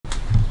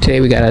Today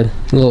we got a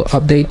little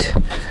update.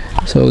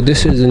 So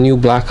this is the new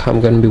block I'm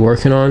going to be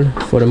working on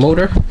for the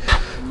motor.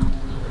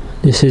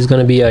 This is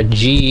going to be a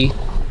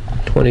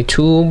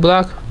G22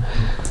 block.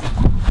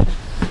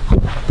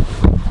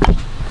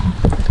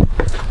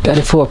 Got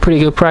it for a pretty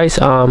good price.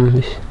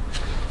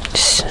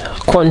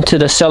 According to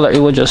the seller, it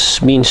was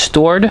just being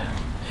stored,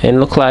 and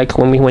looked like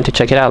when we went to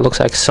check it out, it looks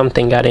like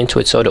something got into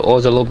it, so the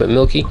oil's a little bit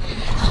milky.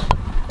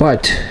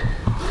 But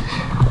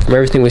from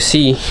everything we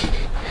see,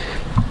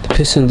 the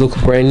pistons look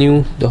brand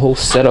new. The whole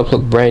setup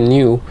looked brand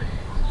new.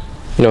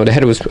 You know, the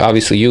head was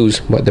obviously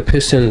used, but the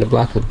piston, the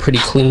block looked pretty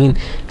clean.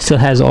 Still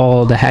has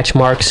all the hatch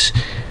marks.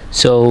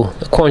 So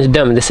according to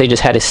them, they say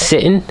just had it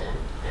sitting.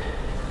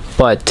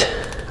 But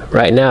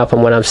right now,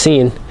 from what I'm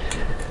seeing,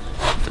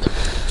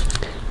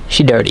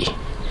 she dirty.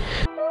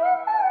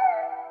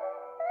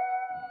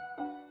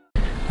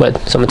 But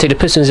so I'm gonna take the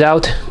pistons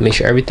out, make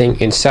sure everything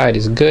inside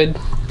is good,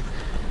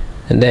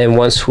 and then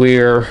once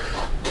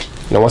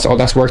once all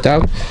that's worked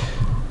out,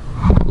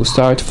 we'll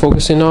start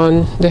focusing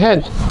on the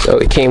head. So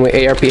it came with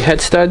ARP head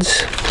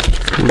studs.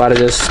 I'm about to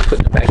just put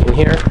them back in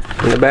here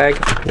in the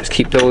bag. Just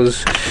keep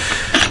those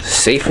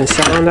safe and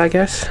sound, I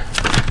guess.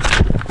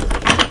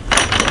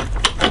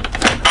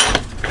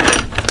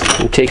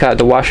 And take out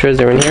the washers,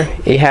 they're in here.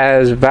 It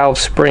has valve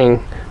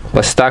spring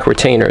but stock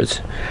retainers.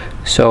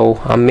 So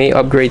I may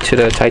upgrade to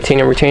the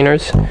titanium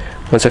retainers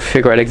once I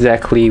figure out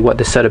exactly what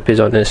the setup is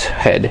on this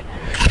head.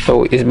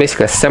 So it's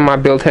basically a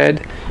semi-built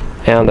head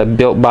and a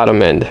built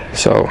bottom end.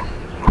 So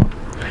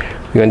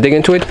we're gonna dig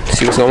into it,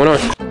 see what's going on.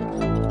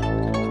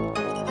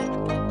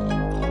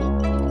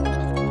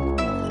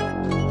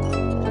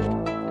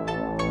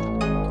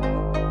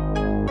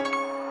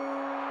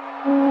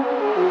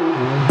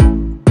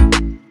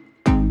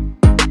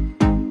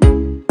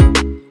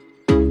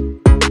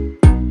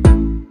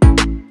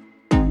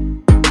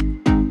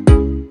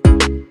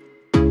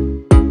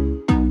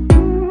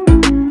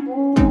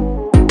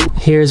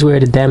 Here's where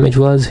the damage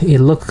was. It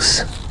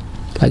looks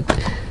like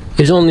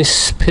there's only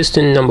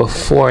piston number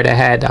 4 that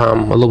had a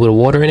little bit of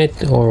water in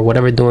it or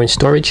whatever during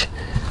storage.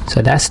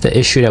 So that's the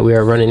issue that we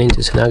are running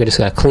into. So now I just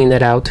gotta clean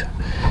that out.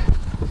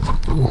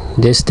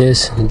 This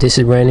is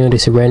brand new,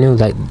 this is brand new.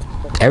 Like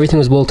everything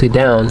was bolted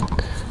down.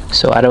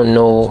 So I don't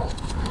know.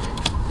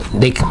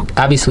 They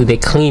obviously they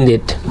cleaned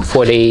it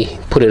before they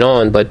put it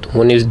on, but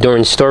when it was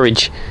during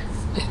storage,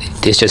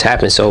 this just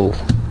happened. So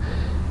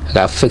I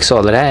gotta fix all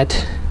of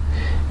that.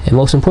 And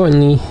most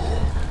importantly,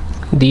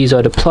 these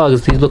are the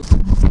plugs. These look.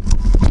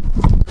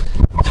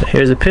 So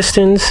here's the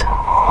pistons.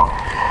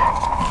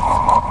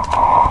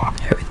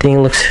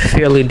 Everything looks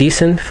fairly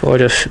decent for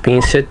just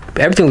being sit.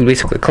 Everything is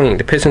basically clean.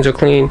 The pistons are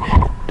clean.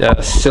 The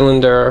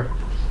cylinder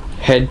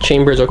head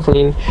chambers are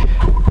clean.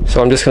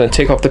 So I'm just gonna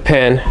take off the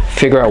pan,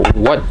 figure out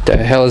what the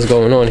hell is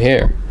going on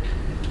here,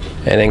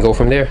 and then go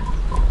from there.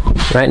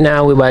 Right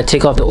now, we're about to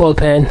take off the oil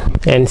pan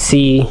and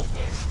see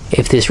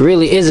if this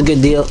really is a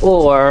good deal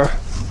or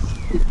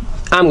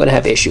I'm gonna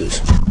have issues.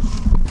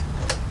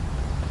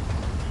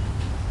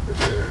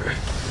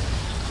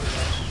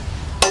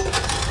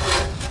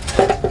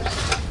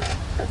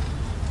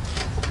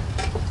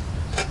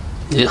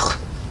 Ugh.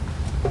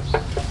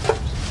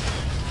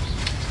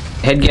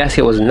 Head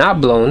gasket was not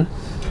blown.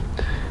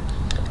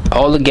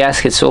 All the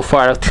gaskets so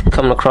far I've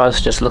come across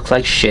just look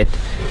like shit.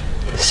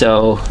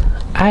 So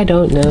I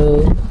don't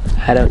know.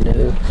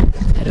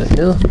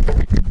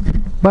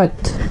 But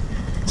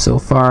so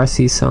far I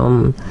see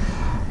some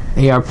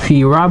ARP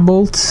rod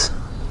bolts,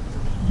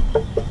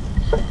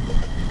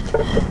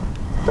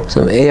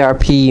 some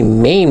ARP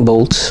main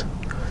bolts.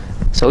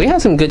 So we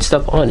have some good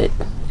stuff on it.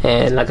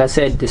 And like I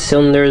said, the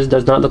cylinders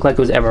does not look like it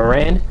was ever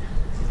ran.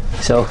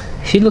 So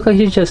she look like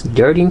she's just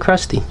dirty and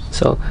crusty.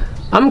 So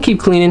I'm gonna keep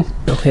cleaning.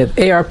 We have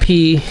ARP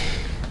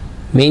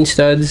main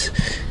studs,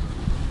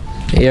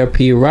 ARP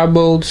rod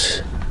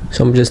bolts.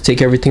 So I'm gonna just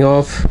take everything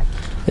off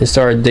and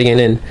start digging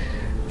in.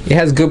 It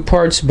has good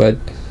parts, but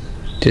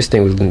this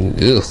thing was,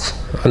 ugh,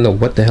 I don't know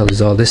what the hell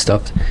is all this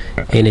stuff.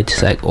 And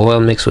it's like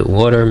oil mixed with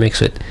water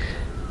mixed with,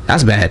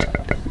 that's bad.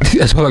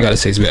 That's all I gotta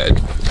say is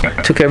bad.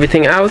 Took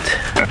everything out.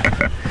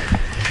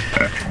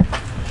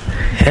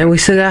 And we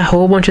still got a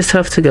whole bunch of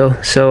stuff to go.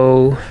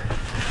 So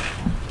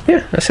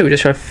yeah, that's it. We're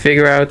just trying to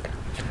figure out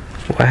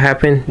what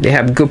happened. They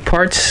have good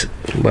parts,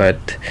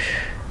 but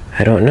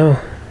I don't know.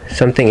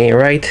 Something ain't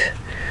right.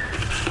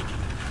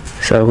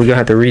 So we're gonna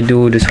have to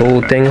redo this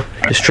whole thing,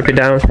 just strip it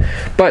down.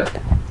 But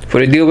for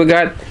the deal we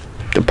got,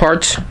 the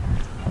parts,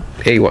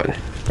 A1.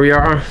 We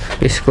are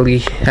basically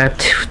have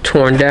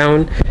torn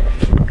down.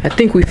 I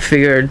think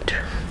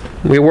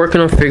we're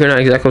working on figuring out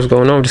exactly what's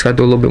going on. We just gotta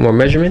do a little bit more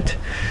measurement.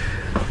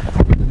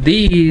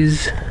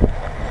 These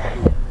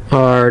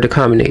are the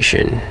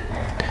combination.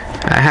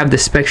 I have the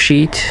spec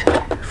sheet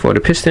for the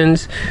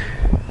pistons.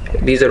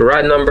 These are the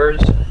rod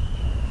numbers.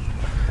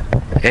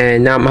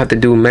 And now I'm gonna have to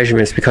do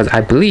measurements because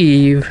I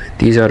believe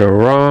these are the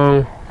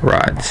wrong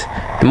rods.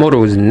 The motor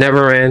was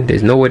never ran.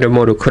 There's no way the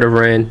motor could have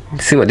ran.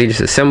 It seemed like they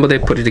just assembled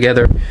it, put it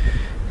together.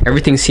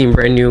 Everything seemed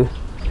brand new,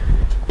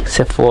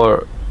 except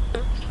for,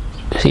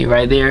 see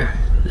right there,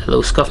 the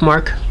little scuff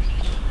mark.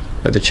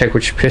 to check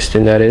which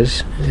piston that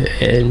is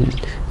and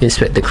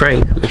inspect the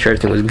crank, make sure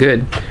everything was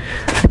good.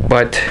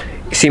 But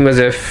it seemed as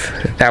if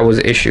that was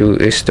the issue.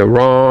 It's the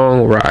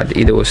wrong rod.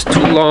 Either it was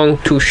too long,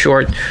 too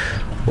short,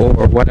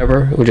 or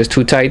whatever. It was just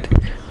too tight,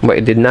 but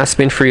it did not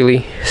spin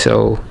freely.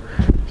 So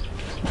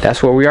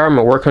that's where we are. I'm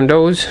gonna work on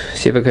those,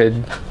 see if I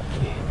could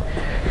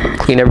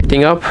clean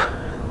everything up.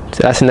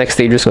 So that's the next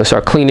stage. Just gonna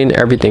start cleaning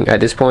everything at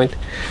this point.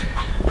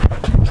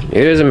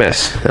 It is a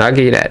mess, I'll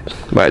give you that,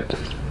 but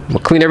we'll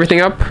clean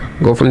everything up,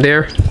 go from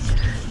there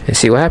and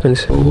see what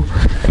happens. So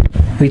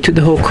we took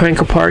the whole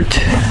crank apart,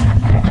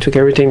 took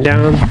everything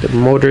down, the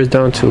motor is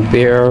down to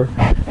bare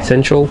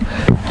essential.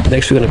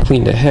 Next we're gonna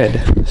clean the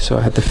head, so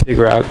I have to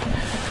figure out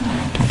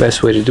the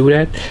best way to do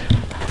that.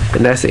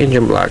 And that's the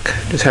engine block.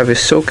 Just have it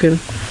soaking.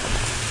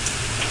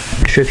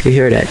 Not sure if you can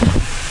hear that.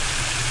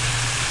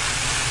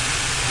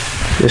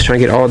 Just trying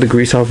to get all the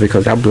grease off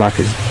because that block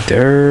is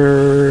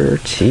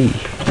dirty.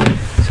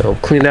 So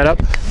clean that up.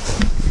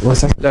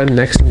 Once I'm done,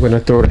 next I'm gonna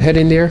throw the head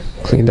in there,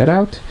 clean that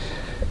out,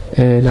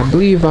 and I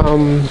believe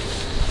I'm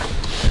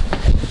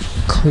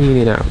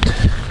cleaning out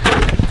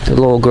the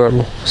little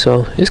girdle.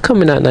 So it's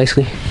coming out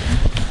nicely.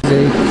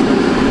 The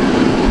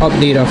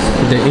update of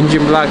the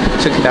engine block,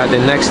 took it out the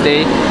next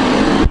day.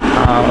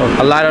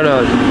 A lot of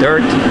the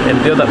dirt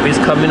and buildup is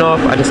coming off.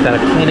 I just gotta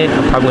clean it.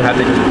 I'm probably gonna have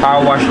to just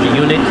power wash the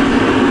unit,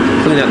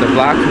 clean out the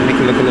block, make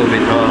it look a little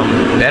bit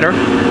better.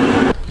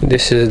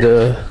 This is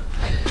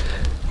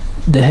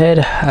the head.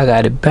 I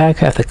got it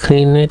back after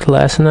cleaning it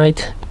last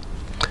night.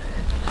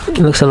 It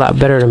looks a lot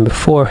better than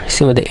before.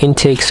 See what the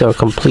intakes are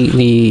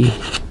completely,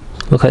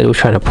 look like they were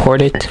trying to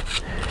port it.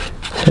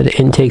 So the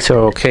intakes are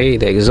okay.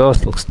 The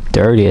exhaust looks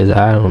dirty as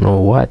I don't know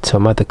what, so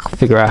I'm about to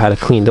figure out how to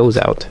clean those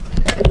out.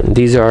 And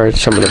these are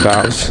some of the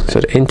valves.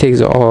 So the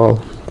intakes are all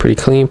pretty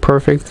clean,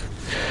 perfect.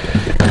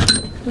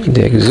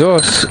 The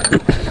exhaust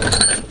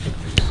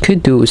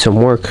could do with some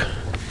work.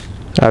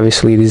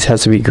 Obviously these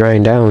has to be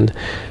grind down,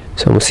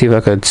 so I'm gonna see if I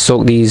could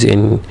soak these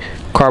in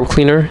carb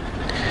cleaner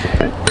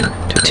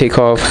to take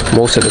off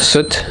most of the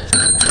soot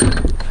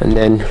and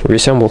then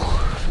reassemble.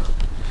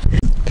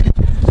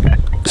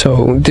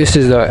 So this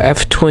is the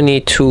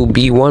F22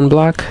 B1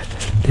 block.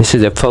 This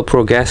is a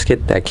Felpro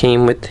gasket that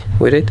came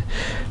with it.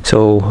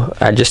 So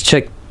I just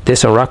checked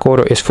this on Rock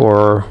Auto. It's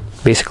for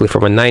basically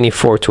from a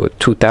 94 to a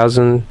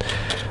 2000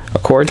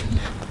 Accord.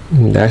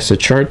 And that's the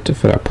chart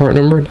for that part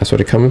number. That's what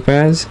it comes up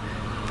as.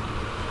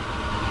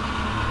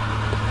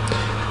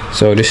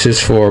 So this is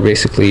for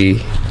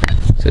basically,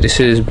 so this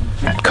is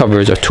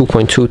covers a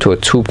 2.2 to a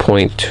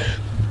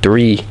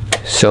 2.3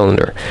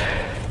 cylinder.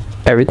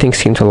 Everything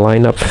seemed to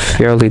line up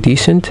fairly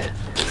decent.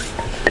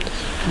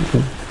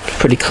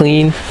 Pretty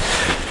clean.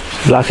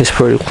 Block is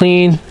pretty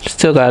clean.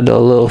 Still got the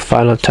little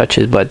final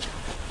touches, but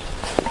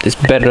it's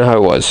better than how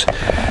it was.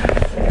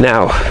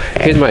 Now,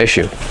 here's my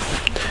issue.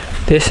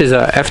 This is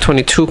a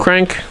F22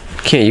 crank.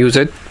 Can't use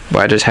it, but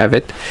I just have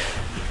it.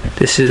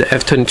 This is a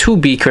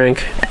F22B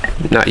crank.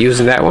 Not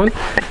using that one.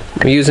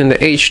 I'm using the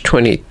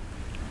H22A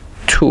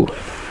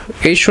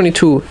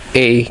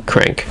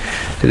crank.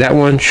 That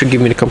one should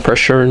give me the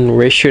compression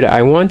ratio that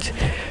I want.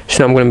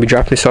 So I'm going to be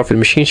dropping this off at the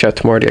machine shop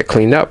tomorrow to get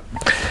cleaned up.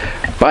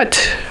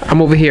 But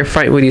I'm over here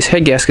fighting with this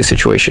head gasket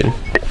situation.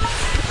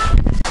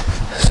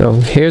 So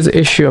here's the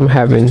issue I'm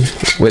having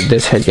with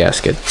this head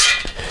gasket.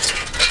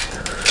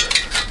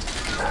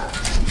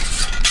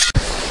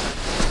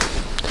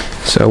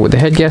 So with the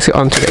head gasket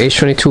onto the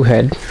H22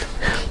 head,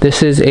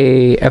 this is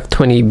a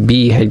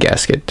F20B head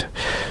gasket.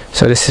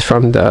 So this is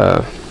from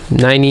the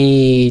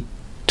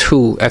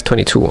 92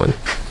 F22 one.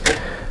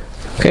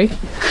 Okay.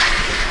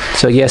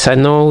 So yes, I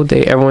know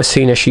everyone's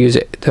saying I should use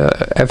the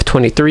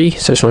F23.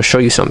 So I just want to show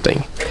you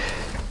something.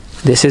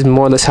 This is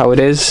more or less how it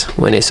is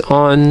when it's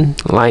on,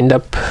 lined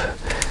up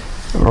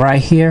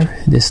right here.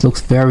 This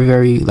looks very,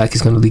 very like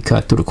it's going to leak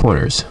out through the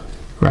corners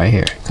right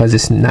here because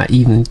it's not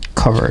even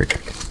covered.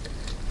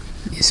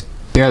 It's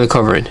barely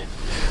covering.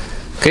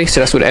 Okay,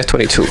 so that's with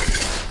F22.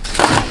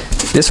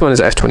 This one is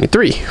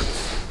F23.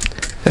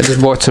 I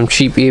just bought some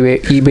cheap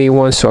eBay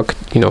ones so I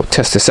could,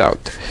 test this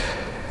out.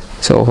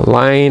 So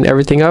line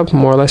everything up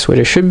more or less where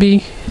it should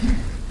be.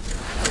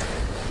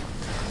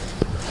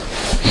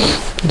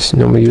 Just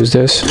normally use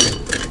this.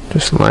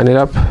 Just line it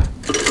up.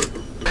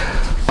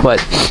 But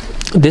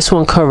this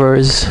one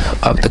covers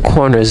up the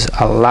corners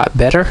a lot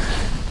better.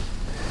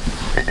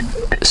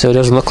 So it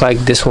doesn't look like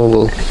this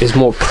one is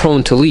more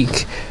prone to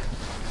leak.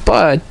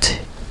 But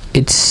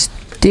it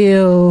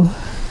still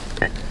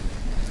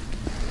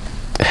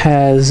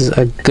has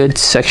a good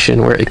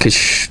section where it could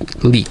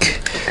leak.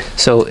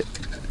 So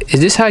is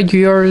this how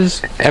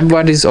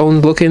everybody's own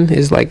looking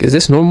is like? Is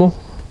this normal,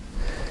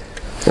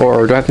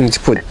 or do I have to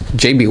put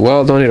JB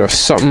Weld on it or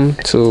something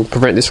to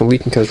prevent this from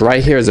leaking? Because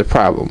right here is a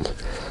problem.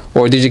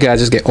 Or did you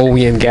guys just get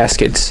OEM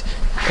gaskets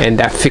and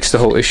that fixed the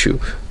whole issue?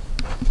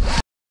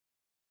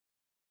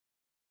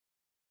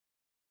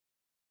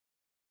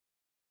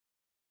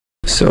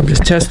 So I'm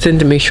just testing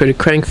to make sure the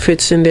crank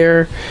fits in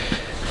there,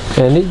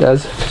 and it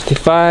does.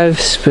 55,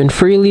 spin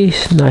freely,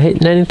 not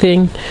hitting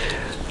anything.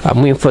 I'm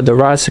waiting for the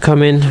rods to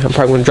come in. I'm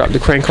probably gonna drop the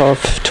crank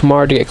off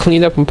tomorrow to get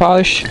cleaned up and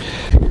polished.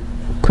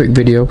 Quick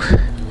video.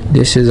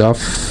 This is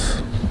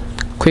off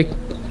quick,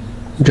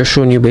 just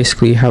showing you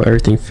basically how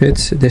everything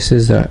fits. This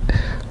is a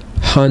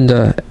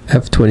Honda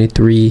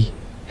F23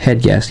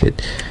 head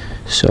gasket.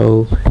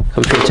 So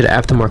compared to the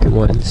aftermarket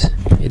ones,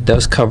 it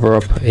does cover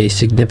up a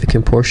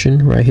significant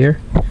portion right here.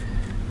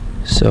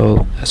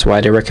 So that's why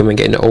they recommend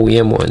getting the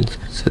OEM ones.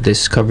 So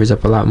this covers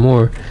up a lot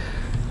more.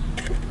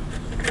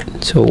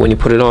 So when you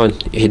put it on,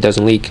 it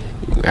doesn't leak.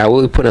 I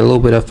will put a little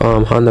bit of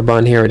Honda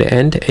Bond here at the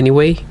end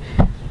anyway,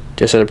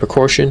 just as a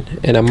precaution,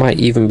 and I might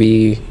even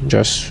be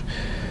just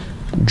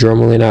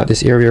drumming out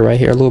this area right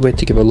here a little bit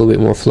to give a little bit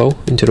more flow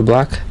into the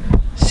block.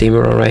 Same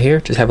around right here,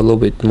 just have a little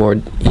bit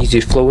more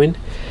easy flow in.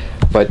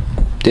 But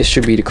this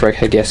should be the correct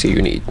head gasket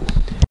you need.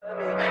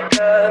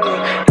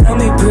 Tell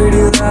me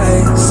pretty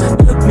lies,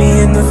 look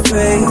me in the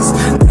face,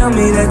 tell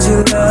me that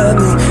you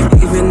love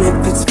me, even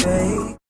if it's fake.